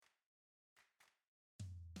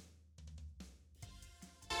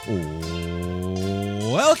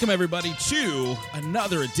Welcome, everybody, to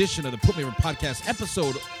another edition of the Put Me Over Podcast,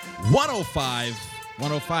 episode 105.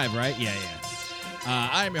 105, right? Yeah.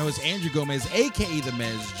 I am your host, Andrew Gomez, a.k.a. The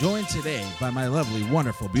Mez, joined today by my lovely,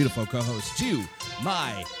 wonderful, beautiful co-host. To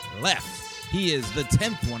my left, he is the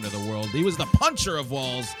 10th wonder of the world. He was the puncher of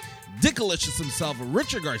walls, Dickalicious himself,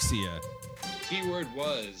 Richard Garcia. Keyword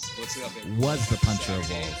was, what's up? Was the puncher of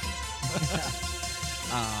walls.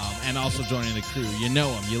 And also joining the crew, you know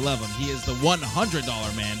him, you love him. He is the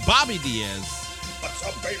 $100 man, Bobby Diaz. What's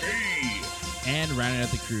up, baby? And rounding out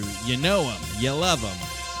the crew, you know him, you love him,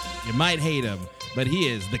 you might hate him, but he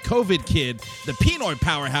is the COVID kid, the Pinoy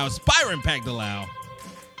powerhouse, Byron Pagdalao.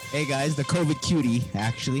 Hey guys, the COVID cutie,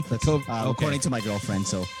 actually. Okay. According to my girlfriend,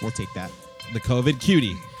 so we'll take that. The COVID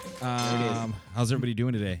cutie. There it is. How's everybody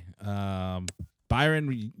doing today?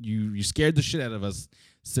 Byron, you scared the shit out of us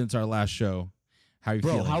since our last show. How are you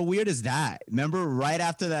Bro, feeling? how weird is that? Remember, right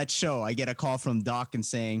after that show, I get a call from Doc and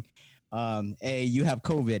saying, hey, you have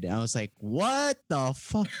COVID. And I was like, what the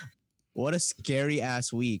fuck? What a scary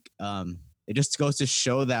ass week. It just goes to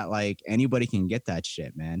show that like anybody can get that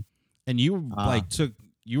shit, man. And you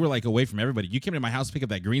were like away from everybody. You came to my house to pick up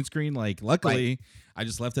that green screen. Like, luckily, I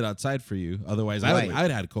just left it outside for you. Otherwise, I would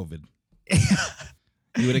have had COVID.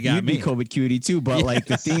 You would have got You'd me. be COVID cutie too, but like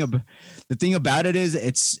the thing about it is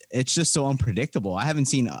it's just so unpredictable. I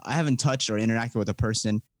haven't touched or interacted with a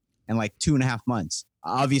person in like 2.5 months.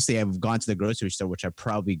 Obviously, I've gone to the grocery store, which I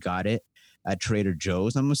probably got it at Trader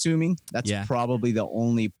Joe's. I'm assuming that's probably the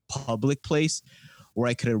only public place where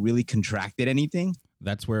I could have really contracted anything.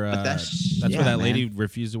 That's where where that lady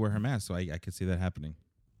refused to wear her mask. So I could see that happening.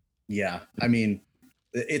 Yeah, I mean,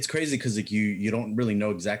 it's crazy because like you don't really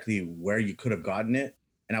know exactly where you could have gotten it.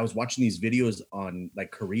 And I was watching these videos on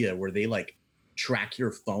like Korea where they like track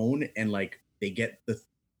your phone and like they get the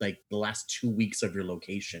last 2 weeks of your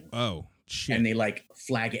location. Oh shit! And they like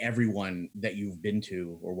flag everyone that you've been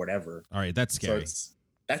to or whatever. All right, that's scary. So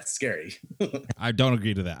that's scary. I don't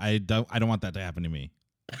agree to that. I don't want that to happen to me.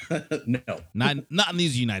 No, not in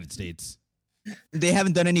these United States. They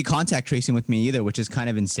haven't done any contact tracing with me either, which is kind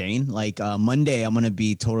of insane. Like Monday, I'm gonna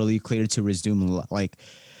be totally cleared to resume like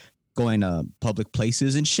going to public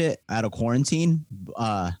places and shit out of quarantine.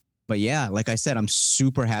 But yeah, like I said, I'm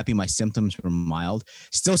super happy my symptoms were mild.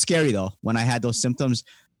 Still scary though. When I had those symptoms,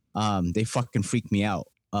 they fucking freaked me out.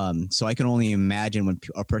 So I can only imagine when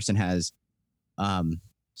a person has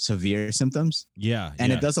severe symptoms. Yeah,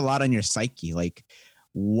 and it does a lot on your psyche. Like,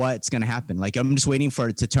 what's gonna happen? Like, I'm just waiting for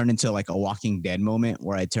it to turn into like a Walking Dead moment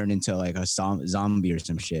where I turn into like a zombie or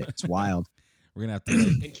some shit. It's wild. We're gonna have to.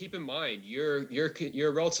 And keep in mind, you're a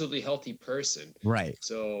relatively healthy person, right?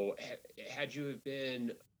 So had you have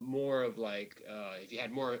been more of like, if you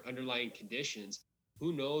had more underlying conditions,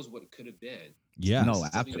 who knows what it could have been? Yeah, no,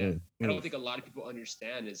 absolutely. I don't think a lot of people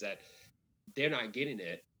understand is that they're not getting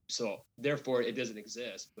it, so therefore it doesn't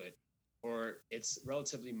exist, or it's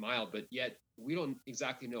relatively mild, but yet we don't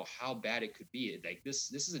exactly know how bad it could be. Like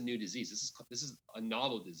this is a new disease. This is a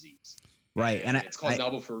novel disease. Right, and it's called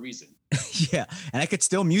novel for a reason. Yeah, and I could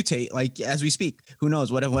still mutate, like as we speak. Who knows?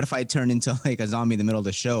 What if I turn into like a zombie in the middle of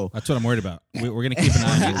the show? That's what I'm worried about. We're gonna keep an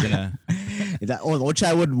eye on you. Which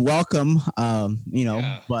I would welcome.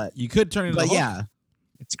 But you could turn into. But yeah,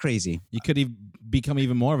 it's crazy. You could become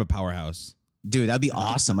even more of a powerhouse. Dude, that'd be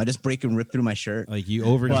awesome. I just break and rip through my shirt. Like you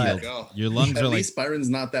overhealed. Your lungs are like. At least Byron's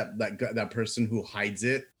not that person who hides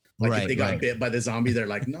it. Like if they got bit by the zombie, they're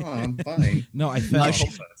like, no, I'm fine. No, I felt.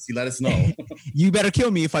 You let us know. You better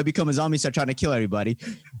kill me if I become a zombie. Start trying to kill everybody.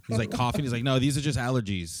 He's like coughing. He's like, no, these are just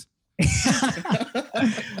allergies.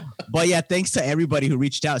 But yeah, thanks to everybody who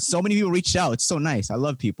reached out. So many people reached out. It's so nice. I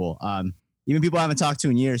love people. Even people I haven't talked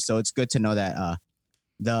to in years. So it's good to know that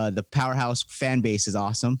the Powerhouse fan base is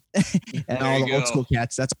awesome, and all the old school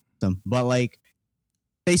cats. That's awesome. But like,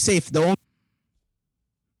 stay safe. I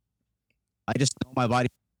just know my body.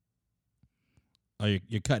 Oh,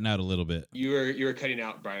 you're cutting out a little bit. You were cutting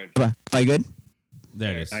out, Brian. Am I good?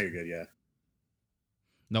 There it is. Now you're good, yeah.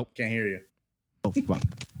 Nope. Can't hear you. Oh,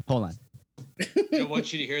 hold on. I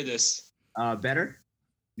want you to hear this. Better?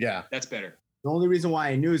 Yeah. That's better. The only reason why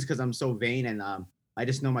I knew is because I'm so vain and I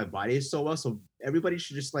just know my body is so well. So everybody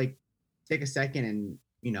should just like take a second and,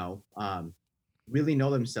 really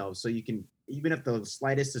know themselves. So you can, even if the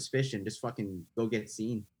slightest suspicion, just fucking go get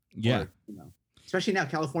seen. Yeah. Or, especially now,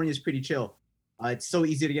 California is pretty chill. It's so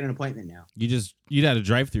easy to get an appointment now. You had a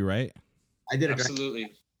drive-through, right? I did.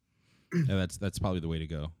 Absolutely. Yeah, that's probably the way to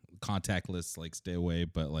go. Contactless, like stay away,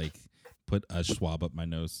 but like put a swab up my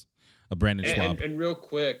nose. a Brandon Schwab. And real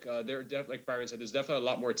quick, like Byron said, there's definitely a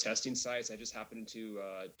lot more testing sites. I just happened to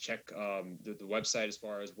check the website as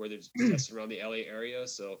far as where there's testing around the LA area.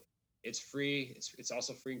 So it's free. It's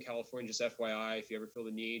also free in California. Just FYI, if you ever feel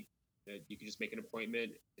the need, you can just make an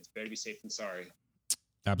appointment. It's better to be safe than sorry.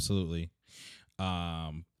 Absolutely.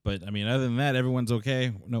 But I mean, other than that, everyone's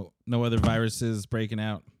okay. No other viruses breaking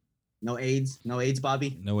out. No AIDS,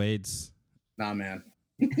 Bobby. No AIDS. Nah, man.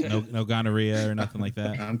 No gonorrhea or nothing like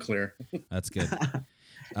that. I'm clear. That's good.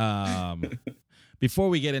 Before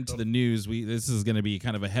we get into the news, this is going to be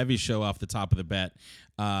kind of a heavy show off the top of the bat.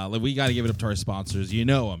 We got to give it up to our sponsors. You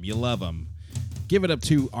know them, you love them. Give it up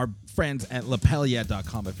to our friends at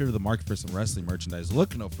Lapelia.com. If you're the market for some wrestling merchandise,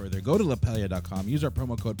 look no further. Go to Lapelia.com. Use our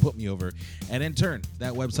promo code PutMeOver, and in turn,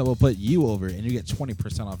 that website will put you over, and you get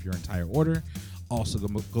 20% off your entire order. Also,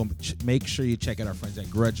 go make sure you check out our friends at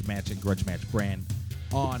Grudge Match and Grudge Match Brand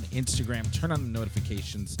on Instagram. Turn on the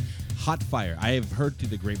notifications. Hot fire. I have heard through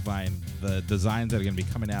the grapevine the designs that are going to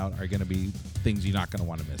be coming out are going to be things you're not going to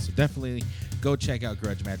want to miss. So definitely go check out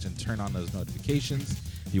Grudge Match and turn on those notifications.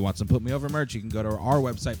 If you want some Put Me Over merch, you can go to our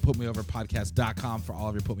website, putmeoverpodcast.com, for all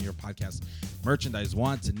of your Put Me Over Podcast merchandise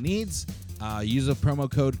wants and needs. Use a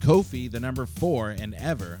promo code Kofi, the number 4 and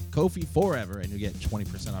ever, Kofi forever, and you get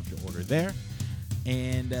 20% off your order there.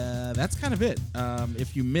 And that's kind of it.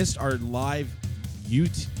 If you missed our live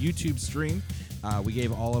YouTube stream, we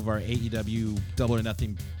gave all of our AEW Double or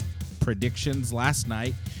Nothing predictions last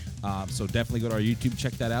night. So definitely go to our YouTube,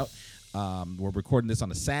 check that out. We're recording this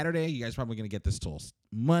on a Saturday. You guys are probably going to get this till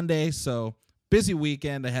Monday. So busy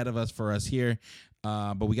weekend ahead of us for us here.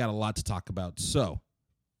 But we got a lot to talk about. So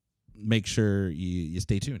make sure you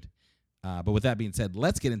stay tuned. But with that being said,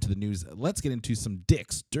 let's get into the news. Let's get into some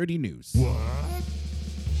Dick's Dirty News. What?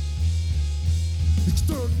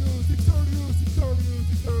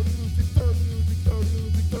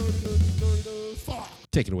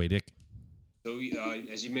 Take it away, Dick. So,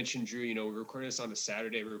 as you mentioned, Drew, we're recording this on a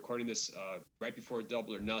Saturday. We're recording this right before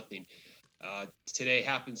Double or Nothing. Today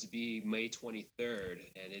happens to be May 23rd,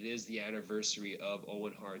 and it is the anniversary of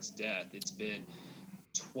Owen Hart's death. It's been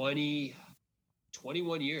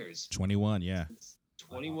 21 years. 21, yeah.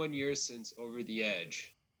 21 years since Over the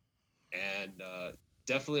Edge. And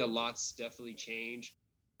definitely a lot's definitely changed.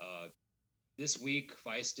 This week,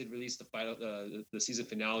 Vice did release the season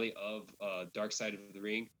finale of Dark Side of the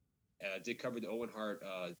Ring. Did cover the Owen Hart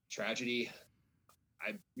tragedy.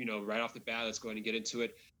 Right off the bat, let's go ahead and get into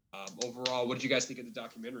it. Overall, what did you guys think of the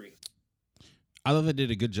documentary? I thought they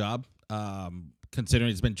did a good job,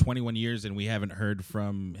 considering it's been 21 years and we haven't heard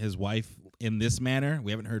from his wife in this manner.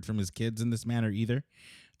 We haven't heard from his kids in this manner either.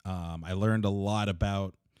 I learned a lot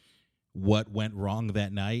about what went wrong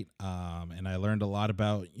that night, and I learned a lot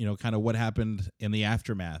about, kind of what happened in the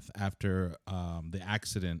aftermath after the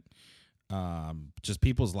accident. Just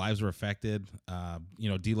people's lives were affected.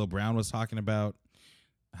 D'Lo Brown was talking about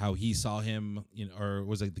how he saw him, or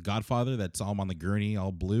was it The Godfather that saw him on the gurney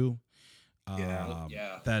all blue?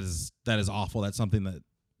 Yeah. That is awful. That's something that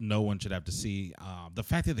no one should have to see. The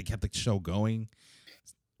fact that they kept the show going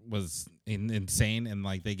was insane, and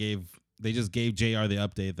like they just gave JR the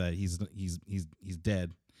update that he's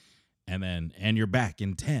dead, and you're back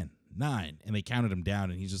in 10, 9, and they counted him down,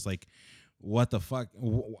 and he's just like, what the fuck?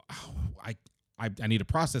 I need to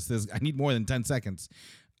process this. I need more than 10 seconds.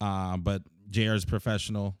 But JR's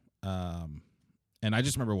professional. And I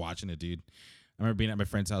just remember watching it, dude. I remember being at my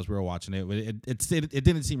friend's house. We were watching it. It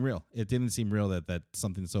didn't seem real. It didn't seem real that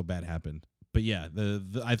something so bad happened. But yeah,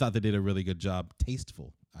 I thought they did a really good job.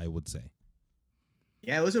 Tasteful, I would say.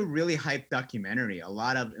 Yeah, it was a really hyped documentary. A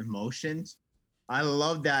lot of emotions. I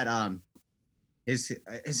love that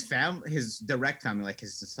his family, his direct family, like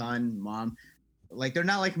his son, mom, like they're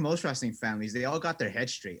not like most wrestling families. They all got their head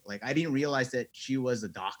straight. Like I didn't realize that she was a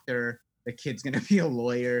doctor. The kid's gonna be a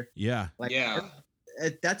lawyer. Yeah. Like Yeah.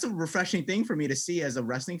 That's a refreshing thing for me to see as a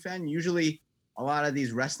wrestling fan. Usually, a lot of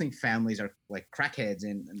these wrestling families are like crackheads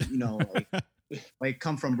and like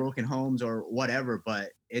come from broken homes or whatever. But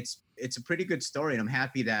it's a pretty good story, and I'm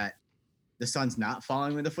happy that the son's not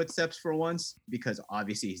following in the footsteps for once, because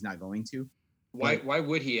obviously he's not going to. Why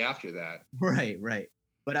would he after that? Right.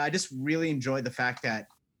 But I just really enjoyed the fact that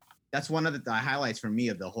that's one of the highlights for me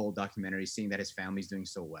of the whole documentary, seeing that his family's doing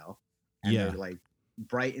so well. And they're like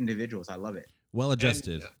bright individuals. I love it. Well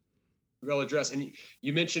adjusted. Well addressed. And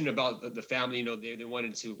you mentioned about the family, they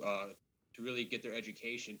wanted to really get their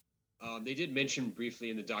education. They did mention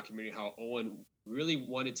briefly in the documentary how Owen really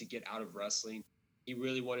wanted to get out of wrestling. He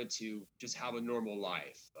really wanted to just have a normal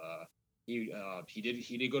life. He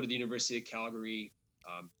did go to the University of Calgary.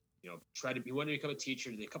 He wanted to become a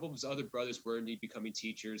teacher. A couple of his other brothers were indeed becoming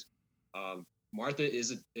teachers. Martha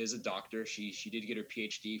is a doctor. She did get her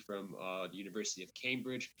PhD from the University of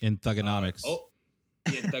Cambridge In thugonomics.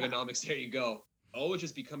 In thugonomics. There you go. Owen's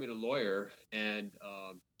just becoming a lawyer, and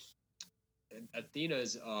Athena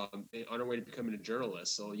is on her way to becoming a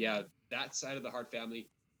journalist. So yeah, that side of the Hart family,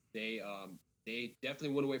 they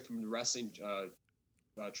definitely went away from the wrestling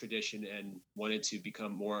tradition and wanted to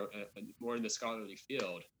become more in the scholarly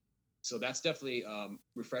field. So that's definitely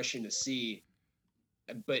refreshing to see.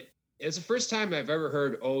 But it's the first time I've ever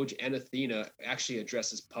heard Oj and Athena actually address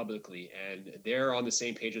this publicly, and they're on the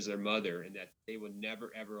same page as their mother, in that they would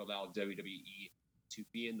never ever allow WWE to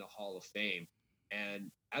be in the Hall of Fame. And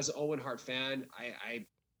as an Owen Hart fan, I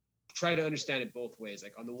try to understand it both ways.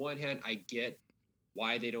 Like, on the one hand, I get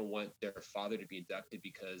why they don't want their father to be inducted,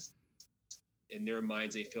 because in their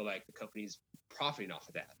minds they feel like the company's profiting off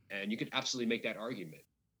of that, and you could absolutely make that argument.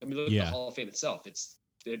 I mean, look at the Hall of Fame itself.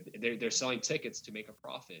 They're selling tickets to make a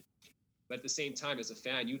profit. But at the same time, as a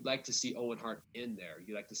fan, you'd like to see Owen Hart in there.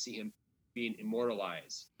 You'd like to see him being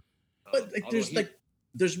immortalized. But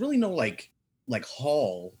there's really no like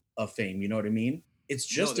Hall of Fame. You know what I mean? It's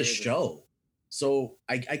just a show. So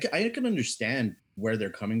I can understand where they're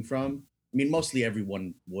coming from. I mean, mostly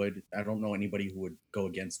everyone would. I don't know anybody who would go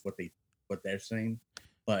against what they're saying.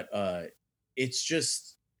 But it's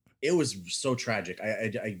just, it was so tragic.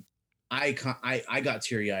 I got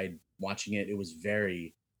teary-eyed watching it. It was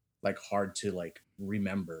very hard to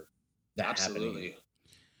remember that happening.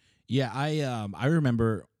 Yeah, I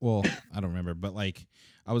remember. Well, I don't remember, but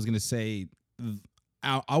I was gonna say,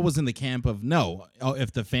 I was in the camp of no. Oh,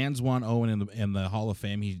 if the fans want Owen in the Hall of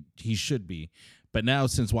Fame, he should be. But now,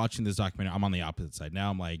 since watching this documentary, I'm on the opposite side.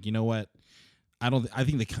 Now I'm like, you know what? I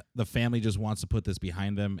think the family just wants to put this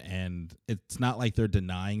behind them, and it's not like they're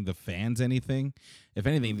denying the fans anything. If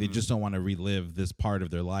anything, they just don't want to relive this part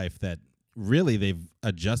of their life that really they've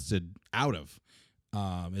adjusted out of.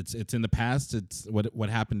 It's in the past. It's what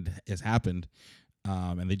happened has happened,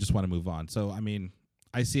 and they just want to move on. So I mean,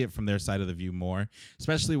 I see it from their side of the view more,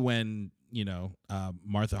 especially when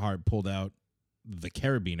Martha Hart pulled out the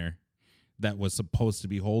carabiner that was supposed to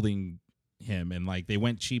be holding him, and they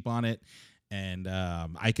went cheap on it. And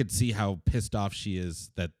I could see how pissed off she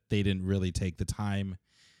is that they didn't really take the time,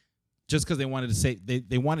 just because they wanted to say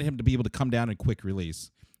they wanted him to be able to come down in quick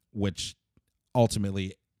release, which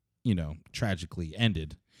ultimately, tragically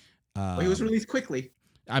ended. He was released quickly.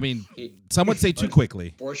 I mean, some would say too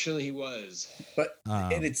quickly. Fortunately, he was. But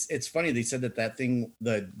and it's funny, they said that thing,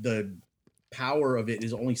 the power of it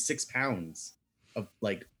is only 6 pounds of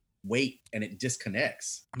weight, and it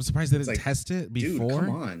disconnects. I'm surprised they didn't test it before. Dude, come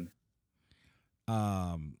on.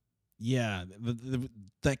 Yeah,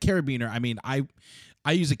 that carabiner. I mean, I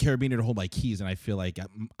use a carabiner to hold my keys, and I feel like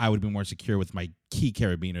I would be more secure with my key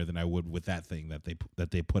carabiner than I would with that thing that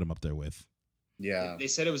they put him up there with. Yeah, they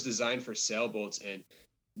said it was designed for sailboats, and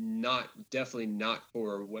definitely not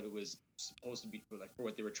for what it was supposed to be for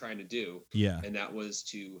what they were trying to do. Yeah, and that was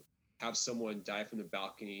to have someone die from the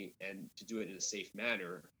balcony and to do it in a safe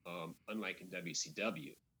manner, unlike in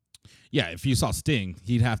WCW. Yeah, if you saw Sting,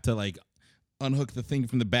 he'd have to unhook the thing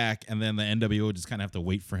from the back, and then the NWO would just kind of have to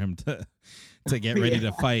wait for him to get ready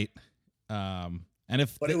to fight.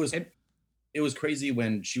 It was crazy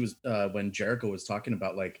when she was when Jericho was talking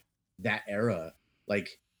about that era. Can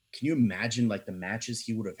you imagine the matches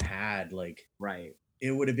he would have had? Right,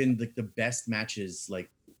 it would have been the best matches,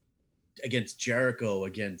 against Jericho,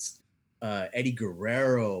 against Eddie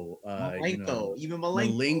Guerrero, Malenko, even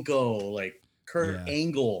Malenko, Kurt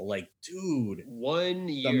Angle, dude. 1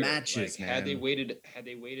 year. The matches, man. Had they waited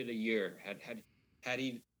a year, had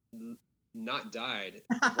he not died,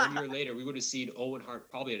 1 year later, we would have seen Owen Hart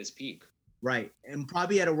probably at his peak. Right, and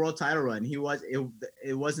probably at a world title run. It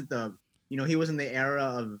wasn't he was in the era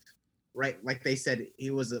of, right, like they said, he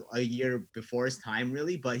was a year before his time,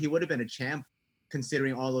 really, but he would have been a champ,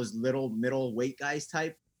 considering all those little middleweight guys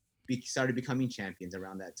started becoming champions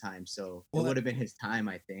around that time. So it would have been his time,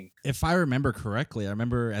 I think. If I remember correctly, I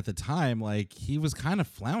remember at the time, he was kind of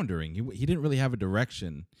floundering. He didn't really have a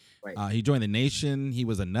direction. Right. He joined the Nation. He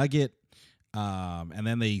was a Nugget. And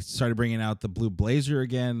then they started bringing out the Blue Blazer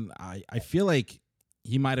again. I feel like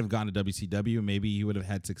he might have gone to WCW. Maybe he would have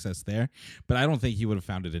had success there, but I don't think he would have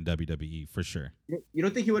found it in WWE for sure. You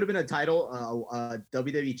don't think he would have been a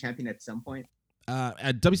WWE champion at some point?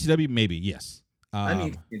 At WCW, maybe, yes. I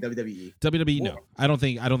mean, in WWE. WWE, no. I don't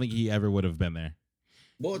think he ever would have been there.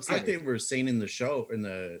 Well, it's like they were saying in the show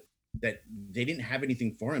that they didn't have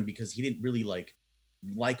anything for him because he didn't really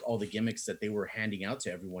like all the gimmicks that they were handing out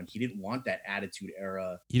to everyone. He didn't want that Attitude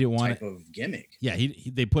Era He didn't want type of gimmick. Yeah,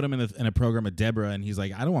 they put him in a program with Deborah, and he's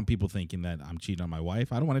like, I don't want people thinking that I'm cheating on my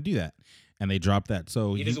wife. I don't want to do that, and they dropped that.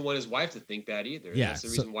 So he doesn't want his wife to think that either. Yeah, That's the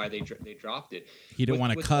reason why they dropped it. He didn't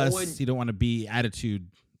want to with cuss. Owen- He didn't want to be attitude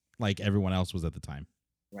like everyone else was at the time.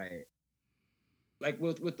 Right. Like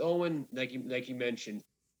with Owen, like you mentioned,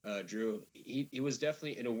 Drew, he was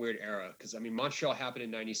definitely in a weird era because I mean Montreal happened in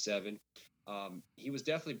 '97. He was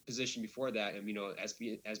definitely positioned before that, and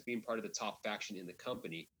as being part of the top faction in the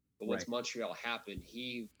company. But once Montreal happened,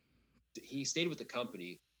 he stayed with the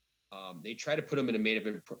company. They tried to put him in a main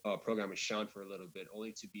event program with Sean for a little bit,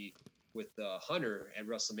 only to be with Hunter at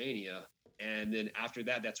WrestleMania. And then after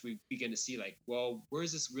that, that's when we begin to see like, well, where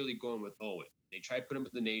is this really going with Owen? They tried to put him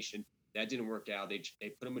with the Nation. That didn't work out. They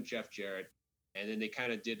put him with Jeff Jarrett. And then they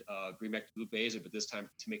kind of did bring back Blue Blazer, but this time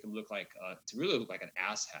to make him look like to really look like an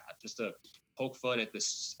asshat, just to poke fun at the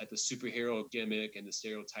superhero gimmick and the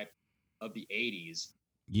stereotype of the '80s.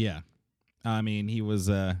 Yeah, I mean he was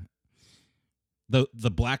the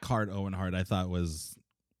Blackheart Owen Hart. I thought was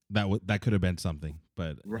that could have been something,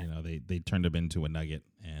 but they turned him into a nugget,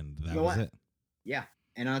 and that was it. Yeah,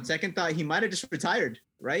 and on second thought, he might have just retired,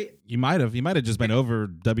 right? He might have just been over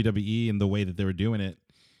WWE and the way that they were doing it.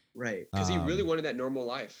 Right. Because he really wanted that normal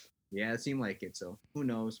life. Yeah, it seemed like it. So who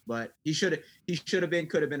knows? But could have been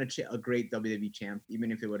a great WWE champ,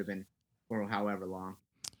 even if it would have been for however long.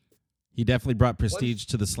 He definitely brought prestige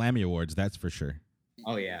to the Slammy Awards. That's for sure.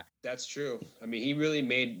 Oh yeah, that's true. I mean, he really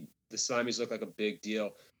made the Slammies look like a big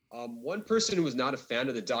deal. One person who was not a fan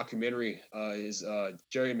of the documentary is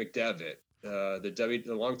Jerry McDevitt, the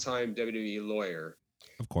longtime WWE lawyer.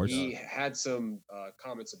 Of course, he had some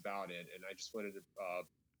comments about it, and I just wanted to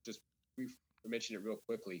just mention it real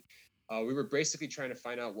quickly. We were basically trying to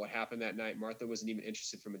find out what happened that night. Martha wasn't even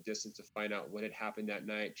interested from a distance to find out what had happened that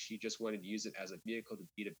night. She just wanted to use it as a vehicle to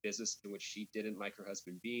beat a business in which she didn't like her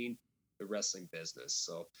husband being, the wrestling business.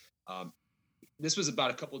 So this was about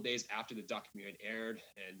a couple of days after the documentary had aired,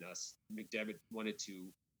 and McDevitt wanted to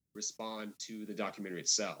respond to the documentary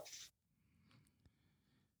itself.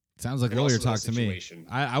 Sounds like lawyer talk to me.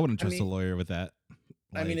 I wouldn't trust a lawyer with that.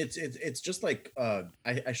 I mean, it's just like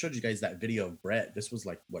I showed you guys that video of Brett. This was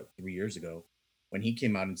like 3 years ago when he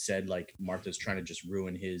came out and said like Martha's trying to just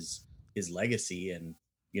ruin his legacy, and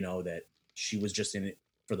that she was just in it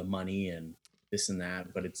for the money and this and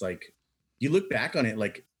that. But it's like you look back on it,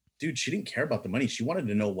 like, dude, she didn't care about the money. She wanted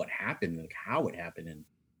to know what happened, like how it happened, and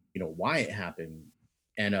why it happened.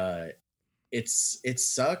 And it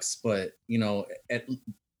sucks, but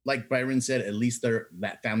like Byron said, at least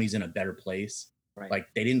that family's in a better place. Right. Like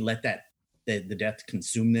they didn't let the death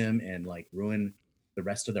consume them and like ruin the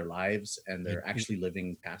rest of their lives, and they're actually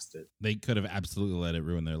living past it. They could have absolutely let it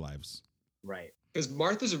ruin their lives. Right. Because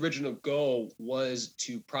Martha's original goal was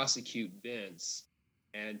to prosecute Vince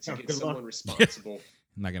and to get someone responsible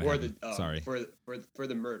Not gonna for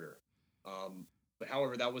the murder. But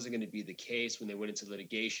however, that wasn't going to be the case when they went into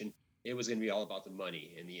litigation. It was going to be all about the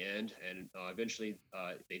money in the end, and eventually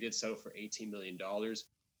they did settle for $18 million.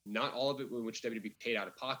 Not all of it, which WWE paid out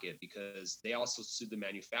of pocket, because they also sued the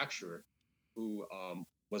manufacturer, who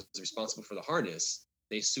was responsible for the harness.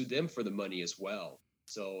 They sued them for the money as well.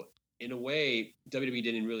 So in a way, WWE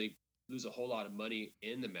didn't really lose a whole lot of money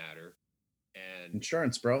in the matter. And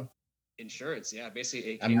insurance, bro. Insurance, yeah.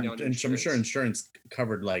 Basically, it came down to insurance. I'm sure insurance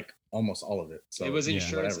covered like almost all of it. So it was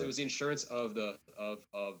insurance. It was the insurance of the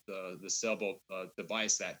sailboat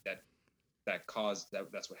device that caused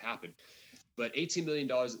that. That's what happened. But $18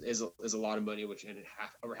 million is a lot of money, which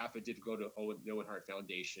over half of it did go to Owen Hart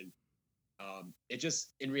Foundation. It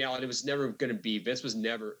just, in reality, it was never going to be, Vince was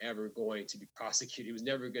never, ever going to be prosecuted. He was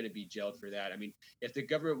never going to be jailed for that. I mean, if the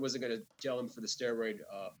government wasn't going to jail him for the steroid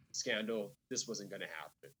scandal, this wasn't going to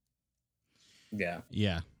happen. Yeah.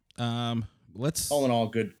 Yeah. Let's all in all,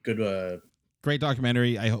 good. Great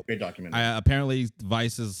documentary. I hope. Great documentary. Apparently,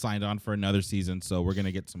 Vice is signed on for another season, so we're going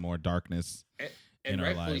to get some more darkness. And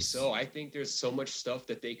rightfully so. I think there's so much stuff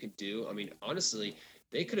that they could do. I mean, honestly,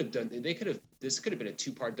 this could have been a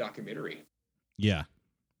 2-part documentary. Yeah.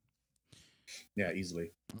 Yeah,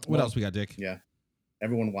 easily. What else we got, Dick? Yeah.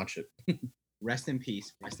 Everyone watch it. Rest in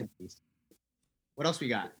peace. Rest in peace. What else we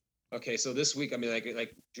got? Okay, so this week, I mean,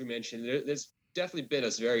 like Drew mentioned, there's definitely been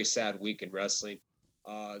a very sad week in wrestling.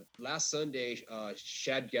 Last Sunday,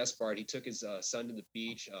 Shad Gaspard, he took his son to the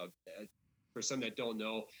beach. For some that don't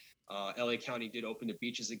know, LA County did open the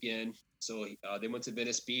beaches again. So they went to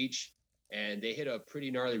Venice Beach, and they hit a pretty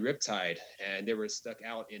gnarly riptide, and they were stuck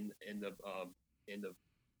out in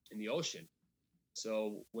the ocean.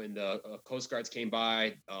 So when the Coast Guards came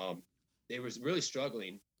by, they was really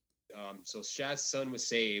struggling. So Shad's son was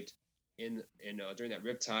saved in during that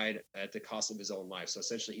riptide at the cost of his own life. So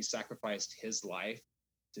essentially, he sacrificed his life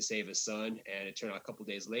to save his son, and it turned out a couple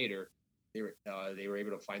days later, they were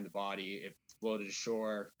able to find the body. It floated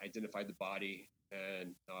ashore, identified the body,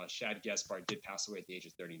 and Shad Gaspard did pass away at the age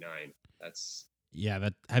of 39. That's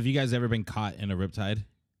That have you guys ever been caught in a riptide?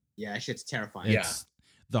 Yeah, that shit's terrifying. Yeah. It's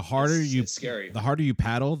the harder it's scary. the harder you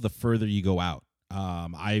paddle, the further you go out.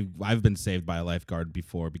 I've been saved by a lifeguard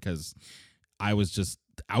before because I was just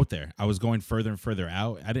out there. I was going further and further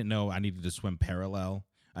out. I didn't know I needed to swim parallel.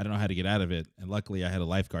 I don't know how to get out of it, and luckily I had a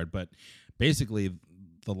lifeguard. But basically,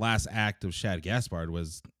 the last act of Shad Gaspard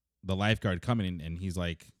was the lifeguard coming in, and he's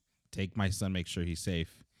like, "Take my son, make sure he's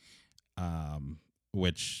safe."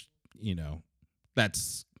 Which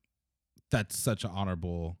that's such an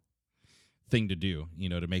honorable thing to do,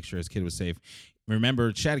 to make sure his kid was safe.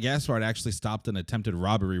 Remember, Shad Gaspard actually stopped an attempted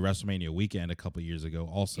robbery WrestleMania weekend a couple years ago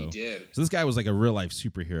also. He did. So this guy was like a real life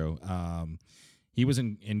superhero. He was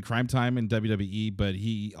in Crime Time in WWE, but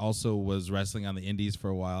he also was wrestling on the indies for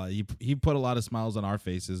a while. He put a lot of smiles on our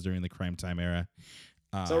faces during the Crime Time era.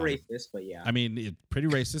 So racist, but yeah. I mean, pretty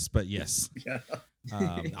racist, but yes. Yeah.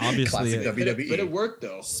 Obviously, Classic WWE. But it worked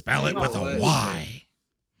though. spell it with a Y.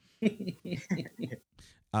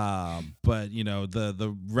 But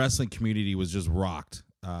the wrestling community was just rocked.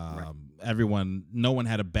 Everyone, no one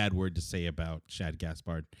had a bad word to say about Shad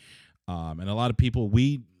Gaspard, and a lot of people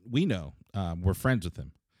we know were friends with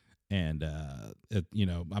him, and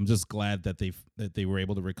I'm just glad that they were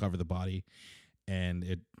able to recover the body, and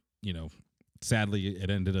it sadly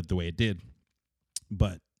it ended up the way it did,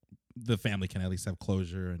 but the family can at least have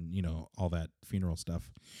closure and all that funeral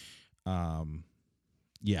stuff.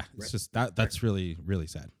 It's just that's really, really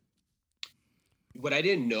sad. What I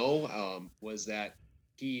didn't know was that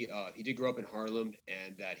he did grow up in Harlem,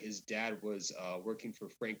 and that his dad was working for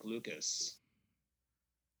Frank Lucas,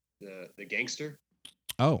 the gangster.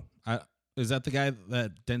 Oh, is that the guy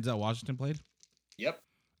that Denzel Washington played? Yep.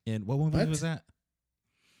 In what movie What? was that?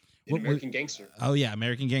 In American Gangster. Oh yeah,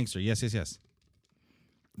 American Gangster. Yes.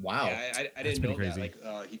 Wow. Yeah, I That's didn't know pretty that.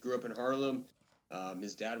 crazy. Like he grew up in Harlem.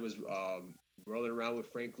 His dad was rolling around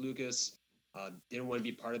with Frank Lucas. Didn't want to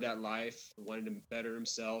be part of that life. Wanted to better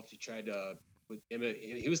himself. He tried to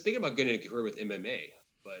he was thinking about getting a career with MMA,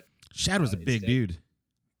 but Shad was a big instead- dude.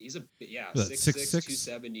 he's a What, 6'6", 6'6"?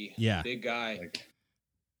 270, Yeah. big guy. Like,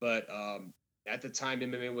 But at the time,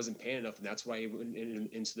 MMA wasn't paying enough, and that's why he went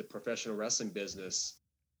into the professional wrestling business.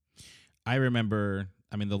 I remember.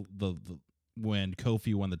 I mean, the when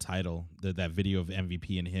Kofi won the title, that video of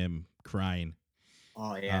MVP and him crying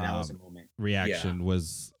Oh yeah, that was a moment. reaction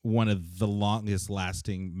was one of the longest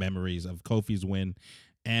lasting memories of Kofi's win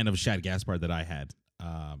and of Shad Gaspard that I had.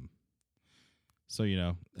 So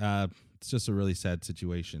it's just a really sad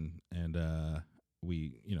situation, and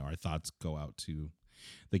we our thoughts go out to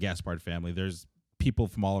the Gaspard family. There's people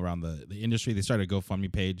from all around the industry. They started a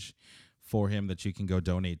GoFundMe page for him that you can go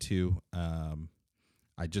donate to.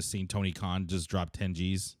 I just seen Tony Khan just drop 10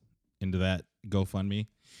 G's into that GoFundMe.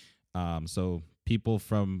 So people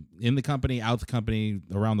from in the company, out the company,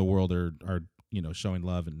 around the world are showing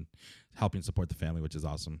love and helping support the family, which is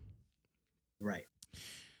awesome. Right.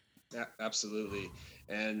 Absolutely.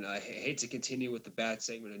 And I hate to continue with the bad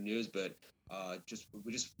segment of news, but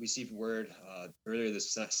we just received word earlier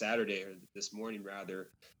this Saturday, or this morning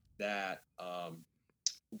rather, that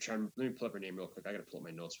let me pull up her name real quick. I got to pull up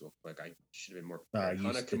my notes real quick. I should have been more prepared.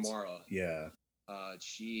 Hana Kamara. Yeah.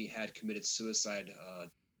 She had committed suicide.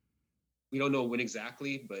 We don't know when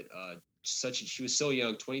exactly, but she was so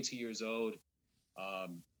young, 22 years old.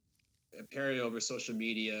 Apparently over social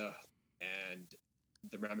media and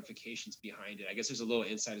the ramifications behind it. I guess there's a little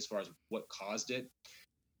insight as far as what caused it,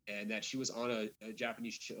 and that she was on a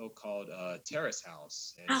Japanese show called Terrace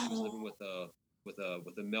House, and she was living with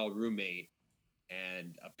a male roommate.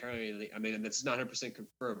 And apparently, I mean, that's not 100%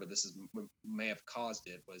 confirmed, but this is what may have caused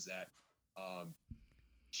it, was that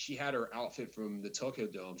she had her outfit from the Tokyo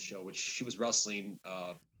Dome show, which she was wrestling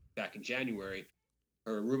back in January.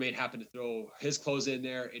 Her roommate happened to throw his clothes in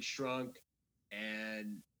there. It shrunk,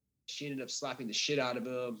 and she ended up slapping the shit out of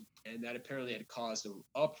him, and that apparently had caused an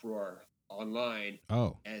uproar online.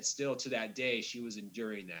 Oh, And still to that day, she was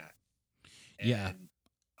enduring that. Yeah. And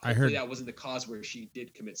I hopefully heard that wasn't the cause where she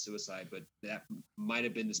did commit suicide, but that might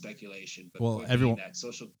have been the speculation. But Well, point being everyone- that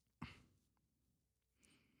social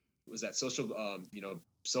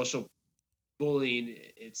social bullying.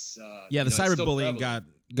 It's the it's still cyberbullying prevalent.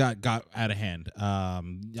 got out of hand.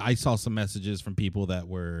 I saw some messages from people that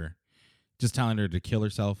were just telling her to kill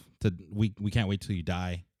herself. We can't wait till you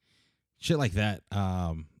die, shit like that.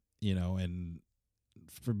 you know, and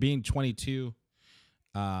for being 22,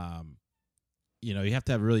 you know, you have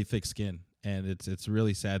to have really thick skin, and it's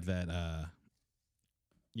really sad that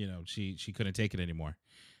you know, she couldn't take it anymore.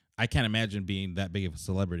 I can't imagine being that big of a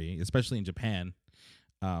celebrity, especially in Japan,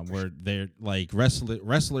 where they're like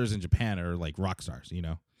wrestlers in Japan are like rock stars, you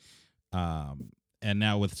know. And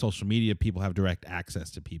now with social media, people have direct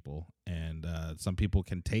access to people, and some people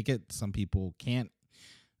can take it, some people can't.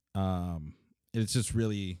 It's just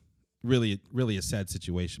really a sad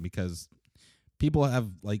situation because people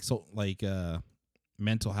have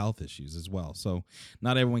mental health issues as well. So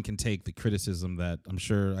not everyone can take the criticism that I'm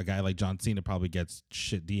sure a guy like John Cena probably gets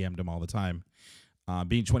shit DM'd him all the time.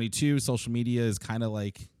 Being 22, social media is kind of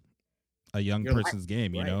like a young person's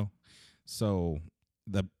game, you know? So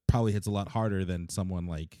that probably hits a lot harder than someone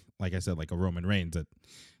like I said, like a Roman Reigns that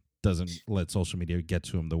doesn't let social media get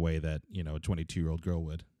to him the way that, you know, a 22-year-old girl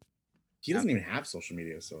would. He doesn't even have social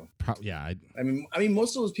media, so yeah. I mean,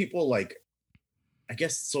 most of those people, like, I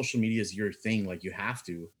guess social media is your thing, like you have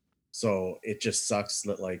to. So it just sucks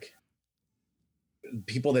that like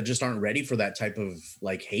people that just aren't ready for that type of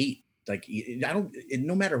like hate, like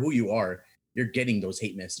no matter who you are, you're getting those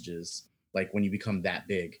hate messages like when you become that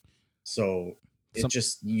big. So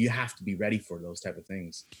you have to be ready for those type of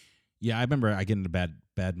things. Yeah, I remember I getting a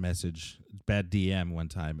bad message, bad DM one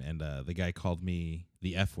time, and the guy called me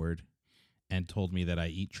the F word and told me that I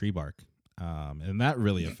eat tree bark, and that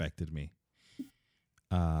really affected me.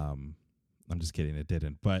 I'm just kidding, it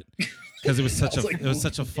didn't, but because it was such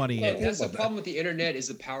a funny. Well, that's the problem with the internet is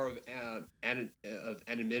the power of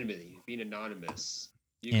anonymity, being anonymous.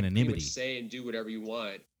 You can pretty much say and do whatever you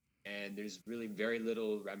want, and there's really very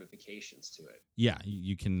little ramifications to it. Yeah,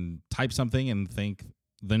 you can type something and think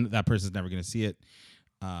then that person's never going to see it.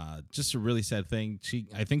 Just a really sad thing.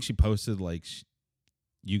 I think she posted like,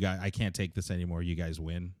 "You guys, I can't take this anymore. You guys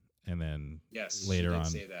win." And then later on,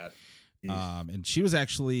 say that. And she was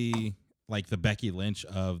actually like the Becky Lynch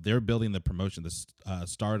of they're building the promotion, the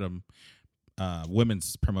Stardom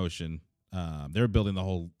women's promotion. They're building the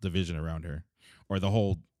whole division around her, or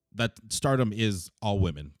that Stardom is all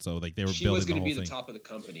women. So like they were she building was going to be thing. the top of the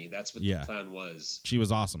company. That's what the plan was. She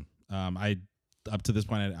was awesome. Up to this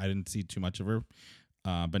point, I didn't see too much of her,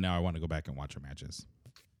 but now I want to go back and watch her matches.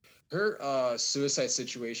 Her suicide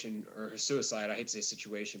situation, or her suicide, I hate to say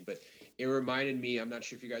situation, but it reminded me, I'm not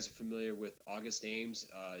sure if you guys are familiar with August Ames.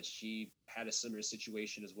 She had a similar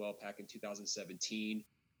situation as well back in 2017,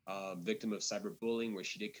 victim of cyberbullying, where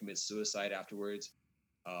she did commit suicide afterwards.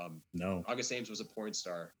 No. August Ames was a porn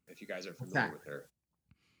star, if you guys are familiar with her.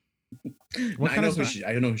 I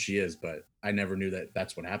know who she is, but I never knew that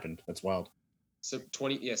that's what happened. That's wild. So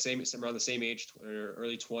same around the same age,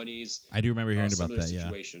 early 20s. I do remember hearing about that.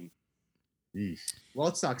 Situation. Yeah. Well,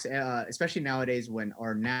 it sucks, especially nowadays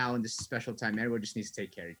now in this special time, everyone just needs to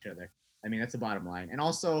take care of each other. I mean, that's the bottom line. And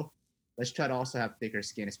also, let's try to also have thicker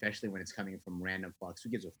skin, especially when it's coming from random fucks. Who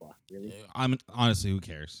gives a fuck, really? I'm honestly, who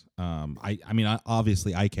cares? I mean,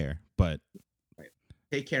 obviously I care, but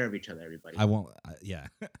take care of each other, everybody. I won't. Yeah.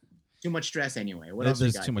 Too much stress anyway. What There's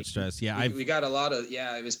else? There's too much stress. Yeah, we got a lot of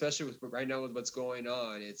especially with right now with what's going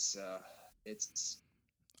on. It's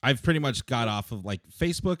I've pretty much got off of like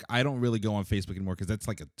Facebook. I don't really go on Facebook anymore because that's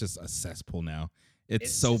like just a cesspool now.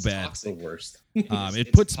 It's so bad. Toxic. The worst.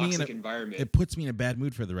 It puts me in environment. It puts me in a bad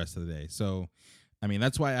mood for the rest of the day. So, I mean,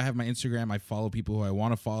 that's why I have my Instagram. I follow people who I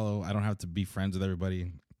want to follow. I don't have to be friends with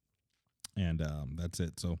everybody, and that's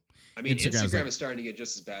it. So, I mean, Instagram is starting to get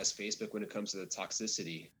just as bad as Facebook when it comes to the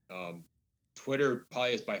toxicity. Twitter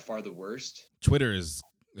probably is by far the worst. Twitter is,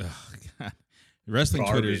 God. Wrestling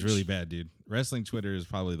Garbage. Twitter is really bad, dude. Wrestling Twitter is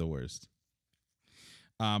probably the worst.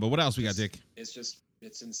 But what else we got, Dick?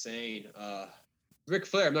 It's insane. Ric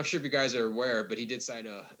Flair, I'm not sure if you guys are aware, but he did sign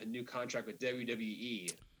a new contract with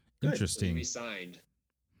WWE. Interesting. He signed.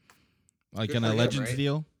 Like an Legends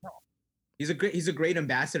deal? He's a great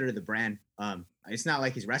ambassador to the brand. It's not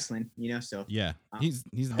like he's wrestling, so yeah, he's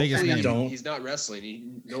the biggest name. He's not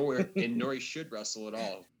wrestling. Nor he should wrestle at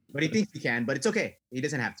all. But he thinks he can. But it's okay. He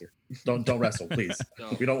doesn't have to. Don't wrestle, please.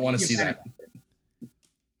 No. We don't want to see that.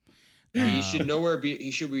 He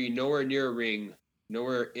should be nowhere near a ring,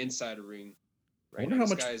 nowhere inside a ring. Right now,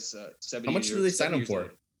 this guy's 70 how much do they sign him for?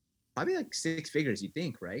 Old. Probably like 6 figures, you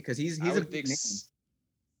think, right? Because he's a big name.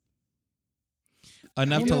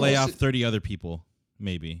 Enough to lay off 30 other people,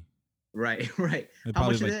 maybe. Right. How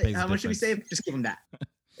much should we save? Just give him that.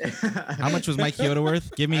 How much was Mike Chioda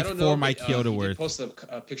worth? Give me 4 Mike Chioda worth. He posted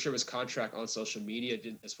a picture of his contract on social media.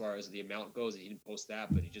 As far as the amount goes, he didn't post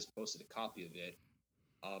that, but he just posted a copy of it.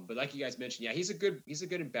 But like you guys mentioned, he's a good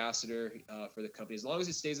ambassador for the company. As long as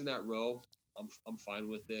he stays in that role, I'm fine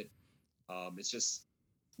with it. It's just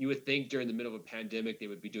you would think during the middle of a pandemic they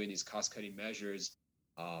would be doing these cost cutting measures.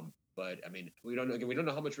 But I mean, we don't know. Again, we don't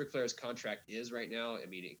know how much Ric Flair's contract is right now. I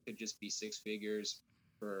mean, it could just be six figures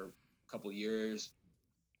for a couple years.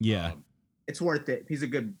 Yeah. It's worth it. He's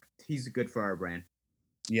good for our brand.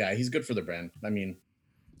 Yeah, he's good for the brand. I mean,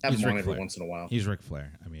 have He's him on Ric every Flair. once in a while. He's Ric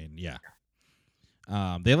Flair. I mean, yeah.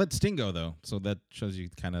 They let Sting go though, so that shows you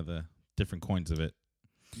kind of the different coins of it.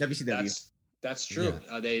 WCW. That's true.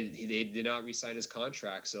 They did not re-sign his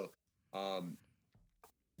contract. So,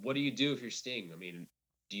 what do you do if you're Sting? I mean,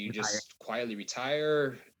 do you Retire. just quietly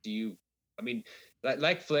retire? Do you? I mean,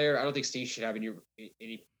 like Flair, I don't think Sting should have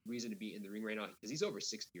any reason to be in the ring right now because he's over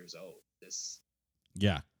 60 years old.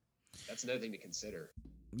 Yeah. That's another thing to consider.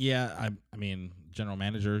 Yeah. I mean, general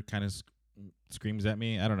manager kind of screams at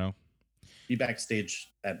me. I don't know. Be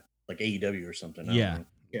backstage at like AEW or something. I don't Yeah. know.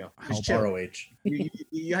 Yeah. Help Just chill. ROH.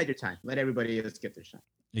 You had your time. Let everybody else get their time.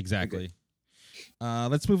 Exactly.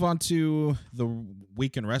 Let's move on to the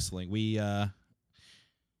week in wrestling. We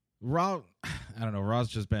Raw. I don't know. Raw's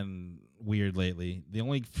just been weird lately. The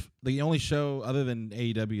only show other than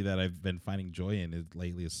AEW that I've been finding joy in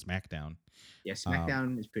lately is SmackDown. Yeah,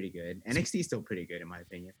 SmackDown is pretty good. NXT is still pretty good in my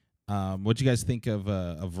opinion. What do you guys think of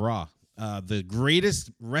Raw? The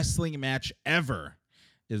greatest wrestling match ever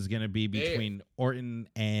is going to be between Orton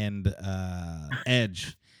and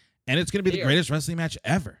Edge, and it's going to be the greatest wrestling match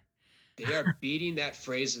ever. They are beating that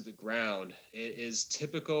phrase to the ground. It is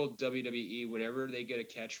typical WWE. Whenever they get a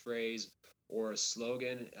catchphrase or a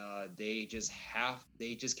slogan, they just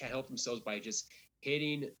can't help themselves by just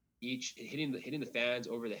hitting the fans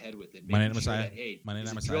over the head with it. Monday Night Messiah. Hey, Monday Night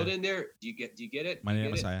is it Messiah. drilled in there? Do you get it? Monday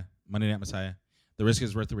Night Messiah. Monday Night Messiah. The risk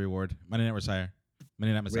is worth the reward. Monday Night Messiah.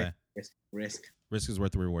 Monday Night Messiah. Risk. Risk is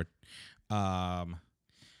worth the reward.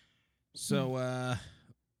 So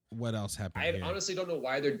what else happened? I here? honestly don't know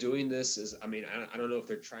why they're doing this. I don't know if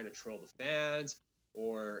they're trying to troll the fans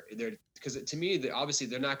or because to me, they're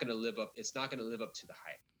not going to live up. It's not going to live up to the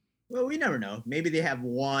hype. Well, we never know. Maybe they have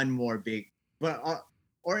one more big, but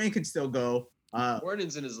Orton can still go.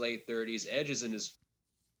 Orton's in his late 30s. Edge is in his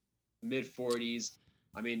mid 40s.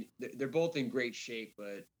 I mean, they're both in great shape,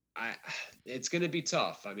 but it's going to be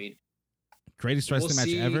tough. I mean, greatest wrestling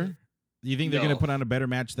match ever? Do you think they're going to put on a better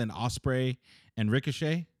match than Ospreay and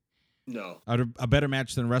Ricochet? No. A better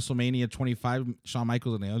match than WrestleMania 25, Shawn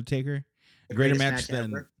Michaels and The Undertaker? A greater match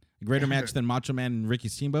than Macho Man and Ricky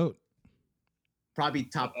Steamboat? Probably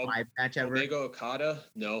top 5 match ever. Omega Okada?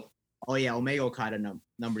 No. Oh yeah, Omega Okada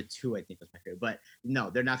number 2, I think was my favorite. But no,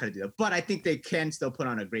 they're not going to do that. But I think they can still put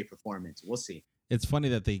on a great performance. We'll see. It's funny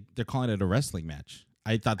that they're calling it a wrestling match.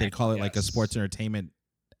 I thought they'd call it like a sports entertainment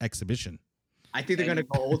exhibition. I think they're going to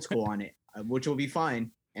go old school on it, which will be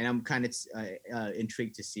fine. And I'm kind of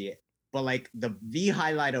intrigued to see it. But like the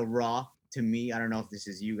highlight of Raw to me, I don't know if this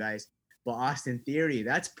is you guys, but Austin Theory,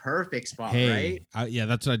 that's perfect spot, right? Yeah,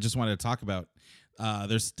 that's what I just wanted to talk about.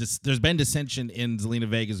 There's been dissension in Zelina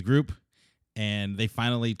Vega's group, and they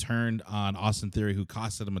finally turned on Austin Theory, who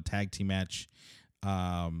costed him a tag team match.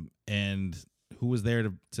 And who was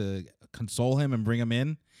there to console him and bring him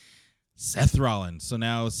in? Seth Rollins. So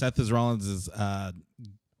now Rollins is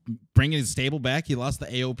bringing his stable back. He lost the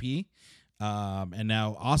AOP, and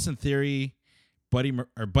now Austin Theory,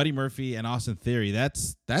 Buddy Murphy, and Austin Theory.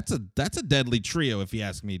 That's a deadly trio, if you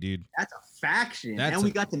ask me, dude. That's a faction. And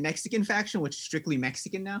we got the Mexican faction, which is strictly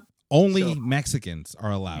Mexican now. Only Mexicans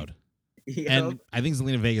are allowed. Yeah. And I think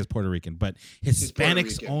Zelina Vega is Puerto Rican, but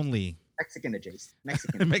Hispanics only. Mexican adjacent.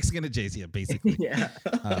 Mexican adjacent, yeah, basically. Yeah.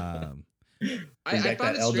 I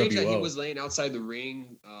found it strange that he was laying outside the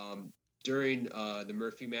ring during the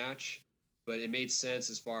Murphy match, but it made sense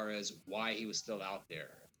as far as why he was still out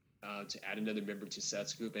there to add another member to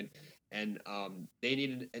Seth's group, and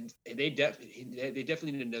they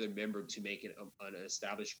definitely need another member to make it an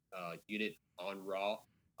established unit on Raw.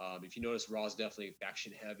 If you notice, Raw is definitely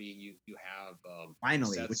faction heavy. You have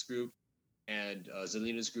finally Seth's group and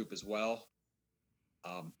Zelina's group as well.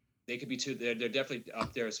 They could be two. They're definitely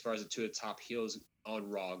up there as far as the two of the top heels on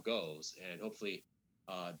Raw goes, and hopefully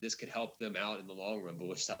this could help them out in the long run. But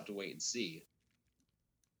we'll just have to wait and see.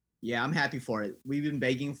 Yeah, I'm happy for it. We've been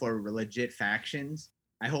begging for legit factions.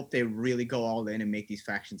 I hope they really go all in and make these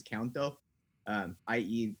factions count, though.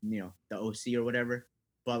 I.e., the OC or whatever.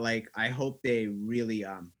 But like, I hope they really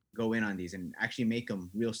go in on these and actually make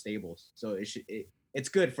them real stables. So it's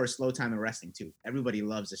good for slow time in wrestling too. Everybody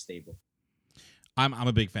loves a stable. I'm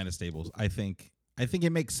a big fan of stables. I think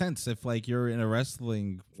it makes sense if like you're in a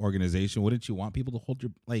wrestling organization, wouldn't you want people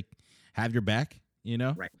to have your back?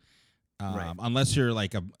 Right. Unless you're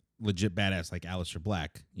like a legit badass like Aleister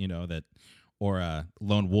Black, that or a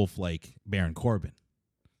lone wolf like Baron Corbin,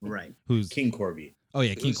 Right. who's King Corby. oh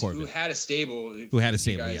yeah, King Who Corbin, had a stable. who had a if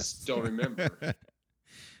you stable. guys Yes, don't remember.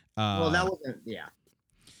 Well, that wasn't. Yeah.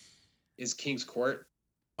 Is King's Court.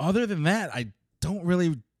 other than that, I don't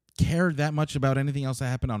really care that much about anything else that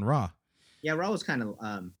happened on Raw. Yeah. Raw was kind of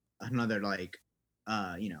another like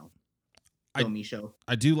you know, I- show me show.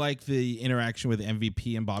 I do like the interaction with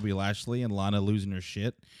MVP and Bobby Lashley and Lana losing her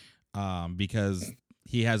shit because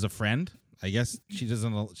he has a friend. I guess she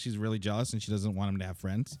doesn't. She's really jealous and she doesn't want him to have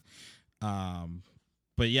friends.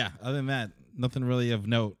 But yeah, other than that, nothing really of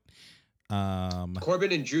note.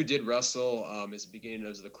 Corbin and Drew did wrestle as the beginning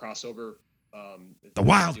of the crossover. The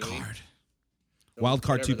wild card. Wild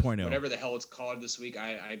card 2.0. Whatever the hell it's called this week.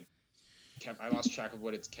 I lost track of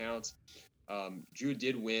what it counts. Drew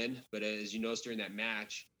did win, but as you noticed during that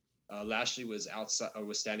match, Lashley was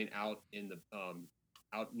standing out in the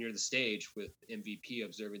out near the stage with MVP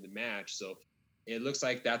observing the match. So it looks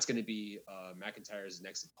like that's going to be McIntyre's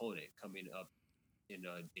next opponent coming up in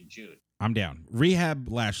June. I'm down. Rehab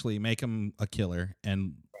Lashley, make him a killer,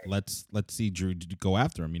 and let's see Drew go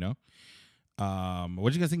after him. You know.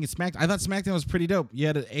 What do you guys think of SmackDown? I thought SmackDown was pretty dope. You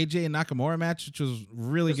had an AJ and Nakamura match, which was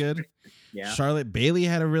really good. Yeah. Charlotte Bailey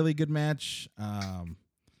had a really good match.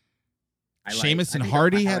 Sheamus and I think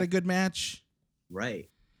Hardy I had a like- good match. Right.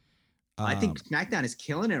 I think SmackDown is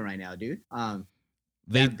killing it right now, dude.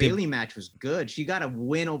 they Bailey match was good. She got a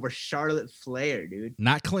win over Charlotte Flair, dude.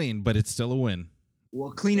 not clean, but it's still a win.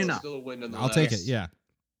 Well, clean enough. Still a win I'll take it. Yeah.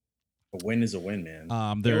 A win is a win,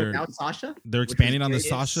 man. They're Without Sasha. they're which was expanding on the great.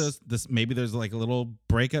 Sasha. This maybe there's like a little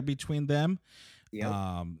breakup between them.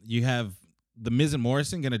 Yeah. You have the Miz and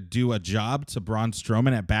Morrison gonna do a job to Braun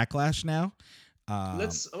Strowman at Backlash now. I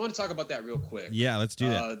want to talk about that real quick. Yeah, let's do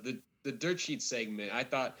that. The dirt sheet segment. I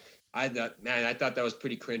thought that was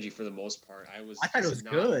pretty cringy for the most part. I thought it was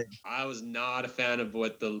good. I was not a fan of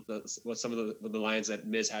what some of the lines that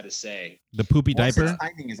Miz had to say. The poopy Morrison's diaper.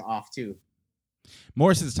 timing is off too.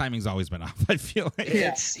 Morrison's timing's always been off. I feel like.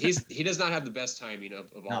 Yeah. He does not have the best timing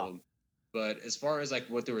of all No. of them. But as far as like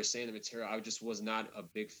what they were saying, the material, I just was not a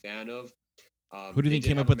big fan of. Who do you they think did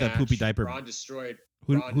came have up a with that poopy match. diaper? Braun destroyed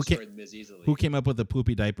Who destroyed Miz easily. Who came up with the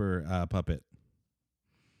poopy diaper puppet?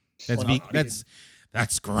 That's Well,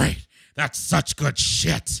 that's great. That's such good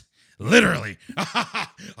shit. Literally,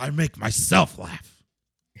 I make myself laugh.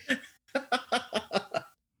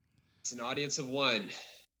 It's an audience of one.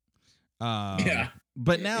 Yeah.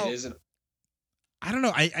 But It now isn't. I don't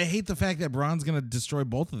know. I hate the fact that Braun's gonna destroy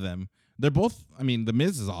both of them. They're both. I mean, the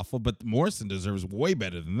Miz is awful, but Morrison deserves way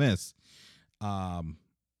better than this.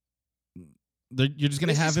 You're just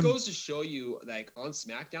gonna This have just him. goes to show you, like on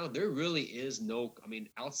SmackDown, there really is no. I mean,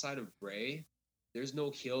 outside of Bray, there's no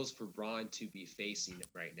heels for Braun to be facing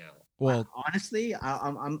right now. Well, honestly,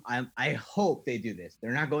 I hope they do this.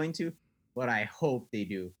 They're not going to, but I hope they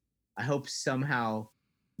do. I hope somehow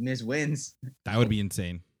Miz wins. that would be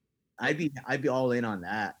insane. I'd be all in on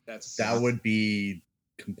that. That would be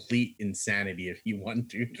complete insanity if he won,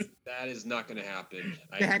 dude. That is not going to happen.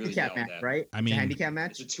 The handicap match, right? I mean, the handicap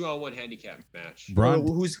match. It's a 2-on-1 handicap match. Braun.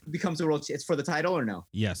 Who's becomes the world? It's for the title or no?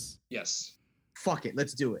 Yes. Yes. Fuck it,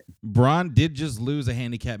 let's do it. Braun did just lose a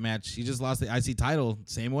handicap match. He just lost the IC title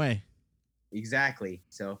same way. Exactly.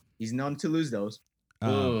 So he's known to lose those.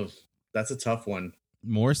 Ugh, that's a tough one.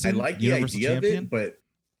 Morrison, I like the Universal idea Champion. of it, but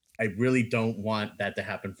I really don't want that to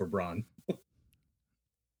happen for Braun.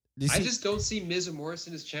 You I see- just don't see Miz and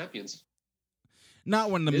Morrison as champions.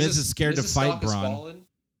 not when the Miz is scared to Miz's fight stock has Braun. fallen,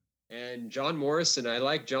 and John Morrison, I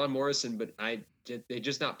like John Morrison, but they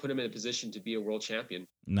just not put him in a position to be a world champion.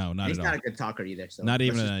 No, not He's at not all. a good talker either. So Not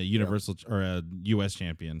even let's a just- Universal or a US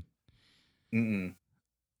champion. Mm-mm.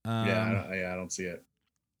 Um, I don't see it.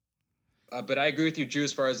 But I agree with you, Drew,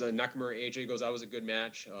 as far as Nakamura AJ goes. That was a good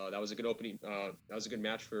match. That was a good opening. That was a good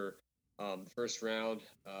match for the first round.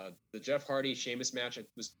 The Jeff Hardy Sheamus match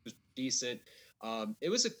was decent. It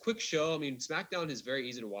was a quick show. I mean, SmackDown is very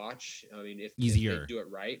easy to watch. I mean, if Easier. they do it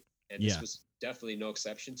right, and Yeah. this was definitely no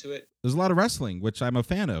exception to it. There's a lot of wrestling, which I'm a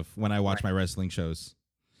fan of when I watch my wrestling shows.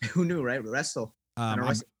 Who knew, right? Wrestle. On a I'm-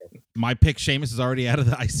 wrestle. my pick, Sheamus, is already out of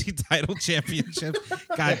the IC title championship.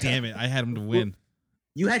 God damn it. I had him to win.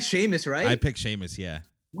 You had Sheamus, right? I picked Sheamus, yeah.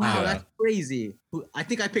 Wow, Yeah. that's crazy. I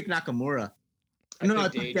think I picked Nakamura. No, I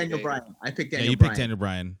picked Daniel AJ. Bryan. I picked Yeah, Daniel you Bryan. picked Daniel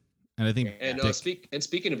Bryan. And I think And Dick-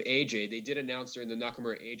 speaking of AJ, they did announce during the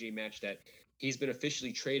Nakamura AJ match that he's been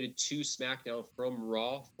officially traded to SmackDown from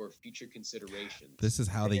Raw for future considerations. this is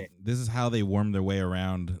how they worm their way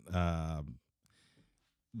around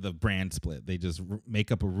the brand split. They just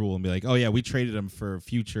make up a rule and be like, "Oh yeah, we traded him for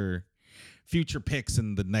future picks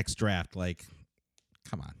in the next draft." Like,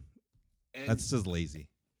 come on. And, That's just lazy.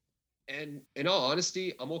 and in all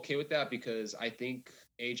honesty, I'm okay with that because I think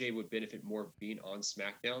AJ would benefit more being on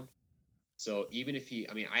SmackDown. So even if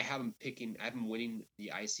I have him winning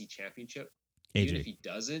the IC championship. Even if AJ. he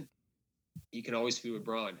doesn't, he can always feud with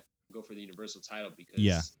Braun, go for the Universal title because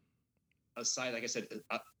Yeah. aside, like I said,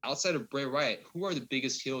 outside of Bray Wyatt, who are the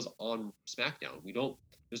biggest heels on SmackDown?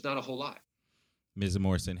 There's not a whole lot. Miz and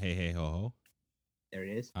Morrison, hey, hey, ho, ho. There it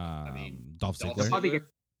is. mean, Dolph Dolph Ziggler. Probably Ziggler, get-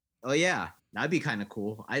 Oh yeah, that'd be kind of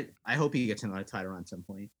cool. I hope he gets another title run at some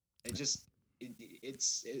point.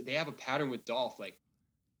 they have a pattern with Dolph. Like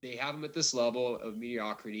they have him at this level of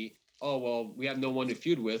mediocrity. Oh well, we have no one to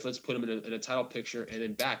feud with. Let's put him in a title picture and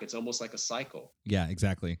then back. It's almost like a cycle. Yeah,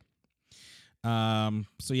 exactly.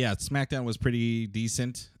 So yeah, SmackDown was pretty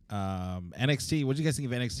decent. NXT, what do you guys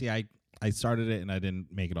think of NXT? I started it and I didn't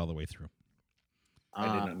make it all the way through. I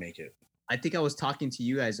did not make it. I think I was talking to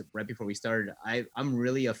you guys right before we started. I'm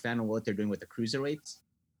really a fan of what they're doing with the cruiserweights.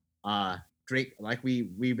 Drake, like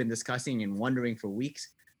we've been discussing and wondering for weeks,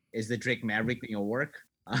 is the Drake Maverick going to work?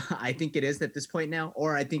 I think it is at this point now,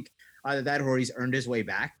 or I think either that or he's earned his way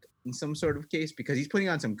back in some sort of case because he's putting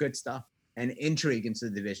on some good stuff and intrigue into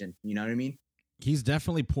the division. You know what I mean? He's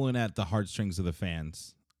definitely pulling at the heartstrings of the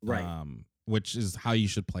fans, Right. Which is how you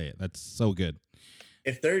should play it. That's so good.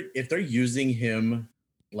 If they're using him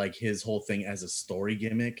like his whole thing as a story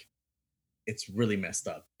gimmick, it's really messed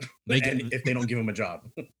up. They And can, if they don't give him a job,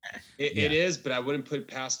 It is, but I wouldn't put it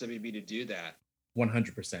past WB to do that.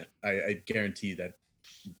 100%. I guarantee that.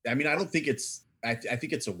 I mean, I don't think it's. I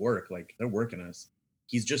think it's a work. Like they're working us.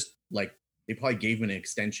 He's just like they probably gave him an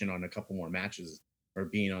extension on a couple more matches or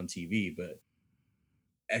being on TV, but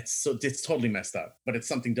it's totally messed up. But it's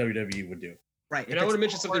something WWE would do. Right. And I want to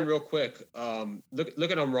mention something real quick.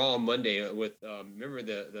 Looking on Raw on Monday with remember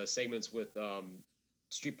the segments with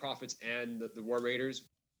Street Profits and the War Raiders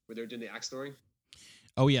where they're doing the axe throwing.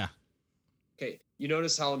 oh yeah, Okay, you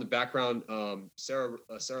notice how in the background Sarah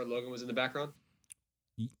Logan was in the background.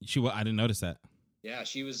 I didn't notice that. Yeah,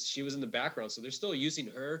 she was in the background, so they're still using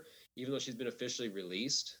her even though she's been officially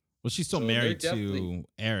released. Well, she's still So they're married to definitely-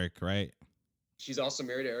 Eric, right? She's also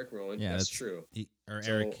married to Eric Rowan. Yeah, that's that's- true. Or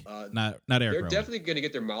So, Eric, not Eric they're Rowan. definitely going to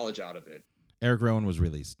get their mileage out of it. Eric Rowan was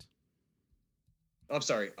released. I'm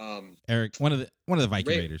sorry. Eric, one of the Viking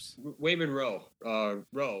Ray- Raiders. Wayman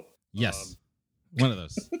Rowe. Yes, one of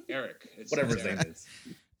those. Eric. It's Whatever his Eric. name is.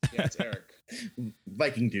 Yeah, it's Eric.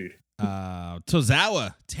 Viking dude.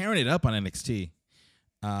 Tozawa tearing it up on NXT.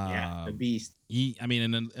 Yeah, the beast. I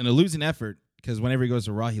mean, in a losing effort, because whenever he goes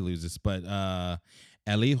to Raw, he loses. But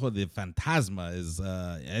El Hijo de Fantasma is,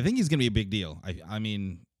 I think he's gonna be a big deal. I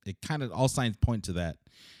mean, it kind of all signs point to that.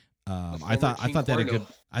 I thought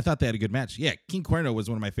they had a good match. Yeah, King Cuerno was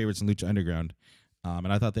one of my favorites in Lucha Underground,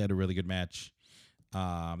 and I thought they had a really good match.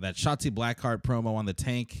 That Shotzi Blackheart promo on the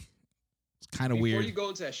tank, it's kind of Before weird. you go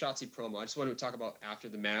into that Shotzi promo, I just wanted to talk about after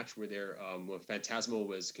the match where when Phantasmo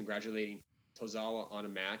was congratulating Tozawa on a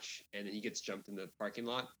match, and then he gets jumped in the parking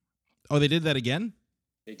lot. Oh, they did that again?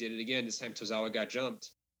 They did it again. This time Tozawa got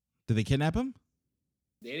jumped. Did they kidnap him?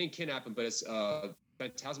 They didn't kidnap him, but as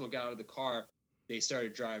Phantasmo got out of the car, they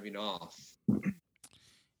started driving off.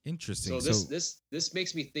 Interesting. So this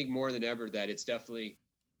makes me think more than ever that it's definitely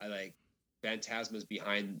Phantasma's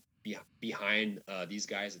behind these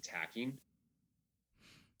guys attacking.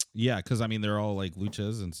 Yeah, because I mean they're all like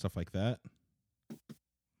luchas and stuff like that.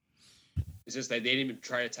 It's just that they didn't even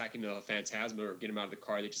try attacking Phantasma or get him out of the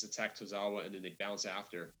car. They just attacked Tozawa and then they bounce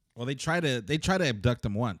after. Well, they try to abduct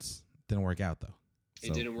him once. Didn't work out though.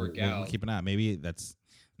 It didn't work We'll out. keep an eye out. Maybe that's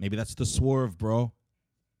the swerve, bro.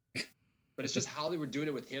 But it's just how they were doing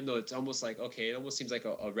it with him, though. It's almost like, okay, it almost seems like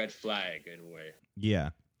a red flag in a way. Yeah.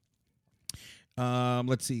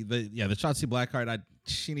 Let's see. The Shotzi Blackheart,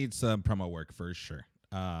 she needs some promo work for sure.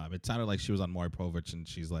 It sounded like she was on Maury Povich and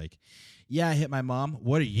she's like, yeah, I hit my mom.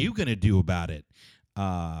 What are you gonna do about it?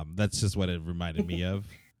 That's just what it reminded me of.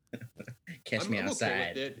 Catch me I'm outside.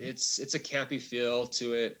 okay with it. It's a campy feel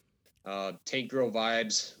to it. Tank Girl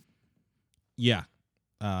vibes. Yeah.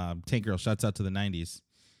 Tank Girl, shouts out to the 90s.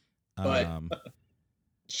 But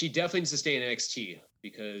she definitely needs to stay in NXT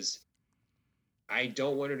because I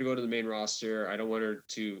don't want her to go to the main roster. I don't want her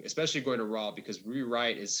to, especially going to Raw, because Ruby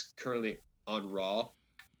Riott is currently on Raw,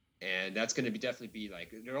 and that's going to definitely be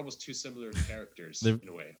like they're almost two similar characters in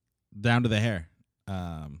a way. Down to the hair.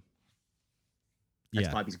 That's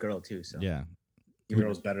Yeah. Bobby's girl too. So Yeah. Your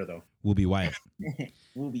girl's better though. Will be Wyatt.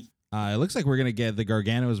 Wooby. It looks like we're gonna get the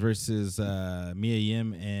Garganos versus Mia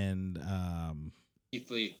Yim and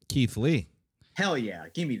Keith Lee. Hell yeah,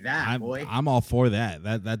 give me that, boy. I'm all for that.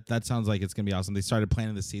 That sounds like it's gonna be awesome. They started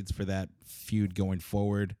planting the seeds for that feud going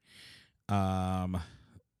forward.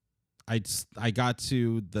 I got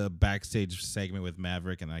to the backstage segment with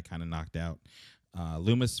Maverick and I kind of knocked out.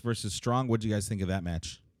 Loomis versus Strong. What do you guys think of that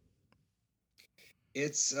match?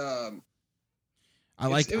 It's I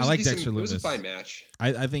like decent, Dexter it was Loomis. a fine match.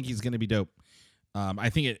 I think he's gonna be dope. I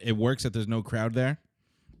think it works that there's no crowd there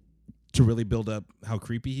to really build up how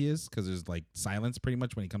creepy he is because there's like silence pretty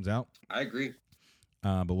much when he comes out. I agree.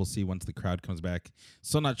 But we'll see once the crowd comes back.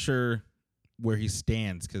 Still not sure where he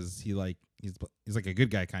stands because he's like a good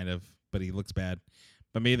guy kind of, but he looks bad.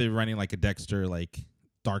 But maybe they're running like a Dexter like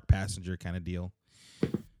dark passenger kind of deal.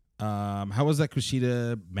 How was that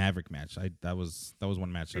Kushida Maverick match? That was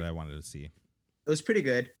one match that I wanted to see. It was pretty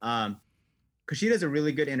good. Kushida's a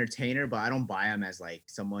really good entertainer, but I don't buy him as like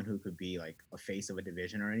someone who could be like a face of a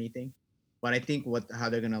division or anything. But I think how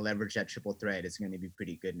they're gonna leverage that triple threat is gonna be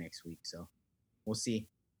pretty good next week. So we'll see.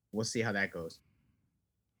 We'll see how that goes.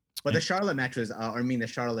 But the Charlotte match was, the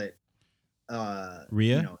Charlotte,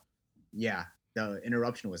 Rhea? You know, yeah, the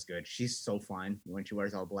interruption was good. She's so fine when she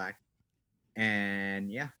wears all black.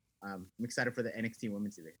 And yeah, I'm excited for the NXT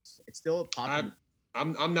Women's Division. It's still popular.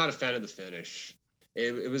 I'm not a fan of the finish.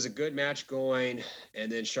 It was a good match going, and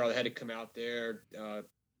then Charlotte had to come out there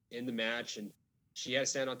in the match, and she had to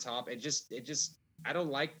stand on top. It just I don't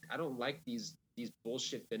like these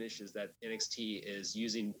bullshit finishes that NXT is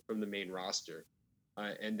using from the main roster,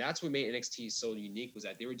 and that's what made NXT so unique, was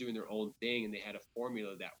that they were doing their own thing and they had a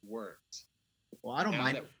formula that worked. Well, I don't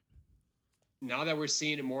mind. Now that we're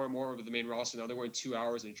seeing it more and more with the main roster, now that we're in 2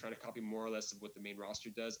 hours and trying to copy more or less of what the main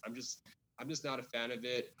roster does, I'm just not a fan of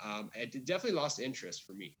it. It definitely lost interest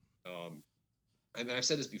for me. And I've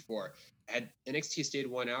said this before. Had NXT stayed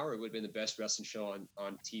 1 hour, it would have been the best wrestling show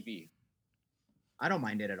on TV. I don't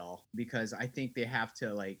mind it at all because I think they have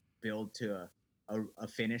to like build to a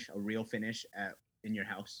finish, a real finish in your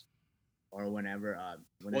house or whenever.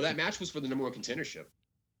 That match was for the number one contendership.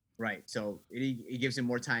 Right. So it gives him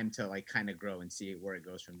more time to like kind of grow and see where it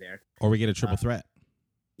goes from there. Or we get a triple threat.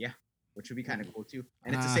 Yeah. Which would be kind of cool too.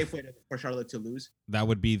 And it's a safe way for Charlotte to lose. That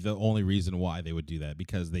would be the only reason why they would do that,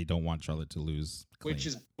 because they don't want Charlotte to lose clean. Which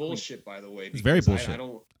is bullshit, by the way. It's very bullshit.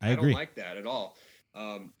 I agree. don't like that at all.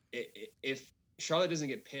 If Charlotte doesn't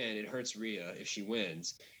get pinned, it hurts Rhea if she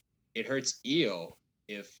wins. It hurts Io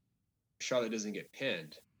if Charlotte doesn't get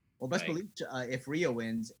pinned. Well, best believe if Rhea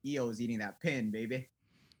wins, Io is eating that pin, baby.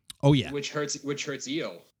 Oh yeah. Which hurts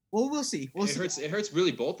Io. Well, we'll see. It hurts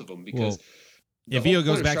really both of them because if Io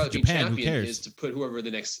goes back to Japan, who cares? Is to put whoever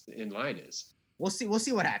the next in line is. We'll see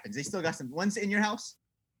what happens. They still got some ones in your house.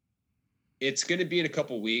 It's going to be in a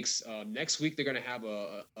couple weeks. Next week they're going to have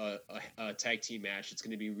a tag team match. It's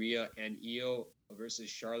going to be Rhea and Io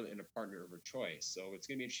versus Charlotte and a partner of her choice. So it's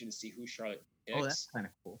going to be interesting to see who Charlotte picks. Oh, that's kind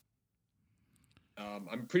of cool.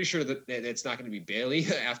 I'm pretty sure that it's not going to be Bayley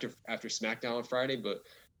after SmackDown on Friday, but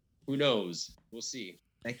who knows? We'll see.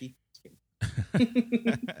 Becky.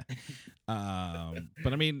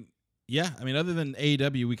 But I mean, yeah. I mean, other than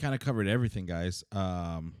AEW, we kind of covered everything, guys.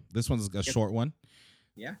 This one's a short one.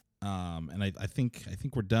 Yeah. And I think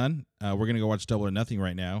we're done. We're gonna go watch Double or Nothing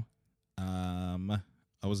right now.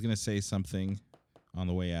 I was gonna say something on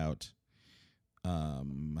the way out,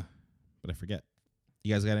 but I forget.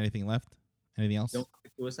 You guys got anything left? Anything else? Don't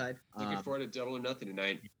commit suicide. Looking forward to Double or Nothing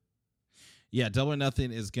tonight. Yeah, Double or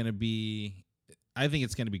Nothing is gonna be. I think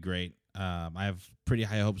it's gonna be great. I have pretty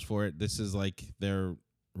high hopes for it. This is like their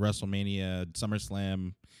WrestleMania,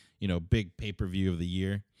 SummerSlam, big pay-per-view of the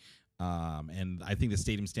year. And I think the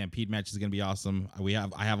Stadium Stampede match is going to be awesome.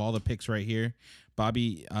 I have all the picks right here.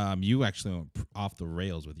 Bobby, you actually went off the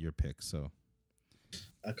rails with your picks. So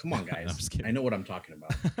come on, guys. No, I'm just kidding. I know what I'm talking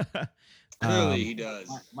about. Clearly he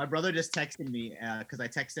does. My brother just texted me because I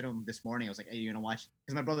texted him this morning. I was like, "Hey, you gonna watch?"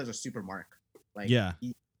 Because my brother's a super mark. Like, yeah,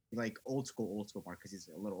 he, like old school mark because he's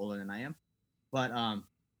a little older than I am. But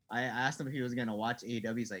I asked him if he was gonna watch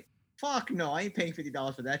AEW. He's like, "Fuck no, I ain't paying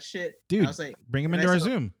 $50 for that shit." dude. And I was like, bring him into our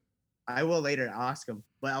Zoom. I will later. I'll ask him.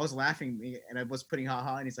 But I was laughing and I was putting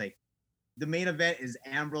haha, and he's like, "The main event is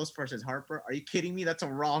Ambrose versus Harper. Are you kidding me? That's a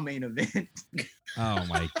Raw main event." Oh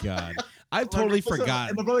my god, I totally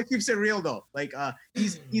forgot. My brother keeps it real though. Like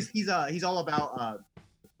he's all about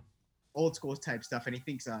old school type stuff, and he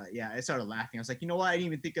thinks I started laughing. I was like, you know what? I didn't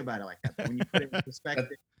even think about it like that. But when you put it in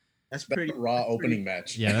perspective, that's pretty Raw opening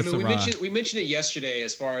match. Yeah, that's we mentioned it yesterday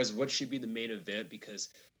as far as what should be the main event, because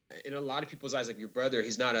in a lot of people's eyes, like your brother,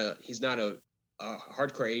 he's not a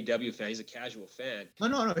hardcore AEW fan. He's a casual fan.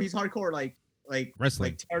 No. He's hardcore like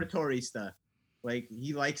wrestling, like territory stuff. Like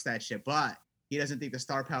he likes that shit, but he doesn't think the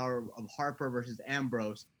star power of Harper versus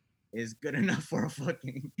Ambrose is good enough for a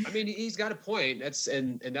fucking. I mean, he's got a point. That's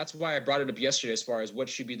why I brought it up yesterday as far as what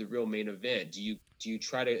should be the real main event. Do you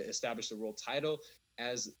try to establish the world title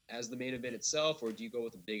as the main event itself, or do you go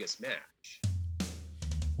with the biggest match?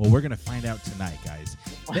 Well, we're going to find out tonight, guys.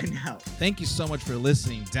 Find out. Thank you so much for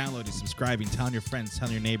listening, downloading, subscribing, telling your friends,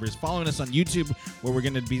 telling your neighbors, following us on YouTube, where we're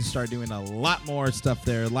going to start doing a lot more stuff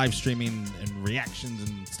there, live streaming and reactions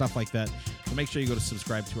and stuff like that. So make sure you go to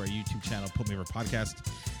subscribe to our YouTube channel, Put Me Over Podcast.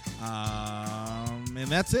 And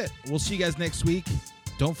that's it. We'll see you guys next week.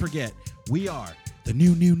 Don't forget, we are the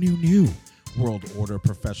new World Order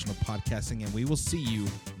Professional Podcasting, and we will see you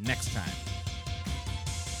next time.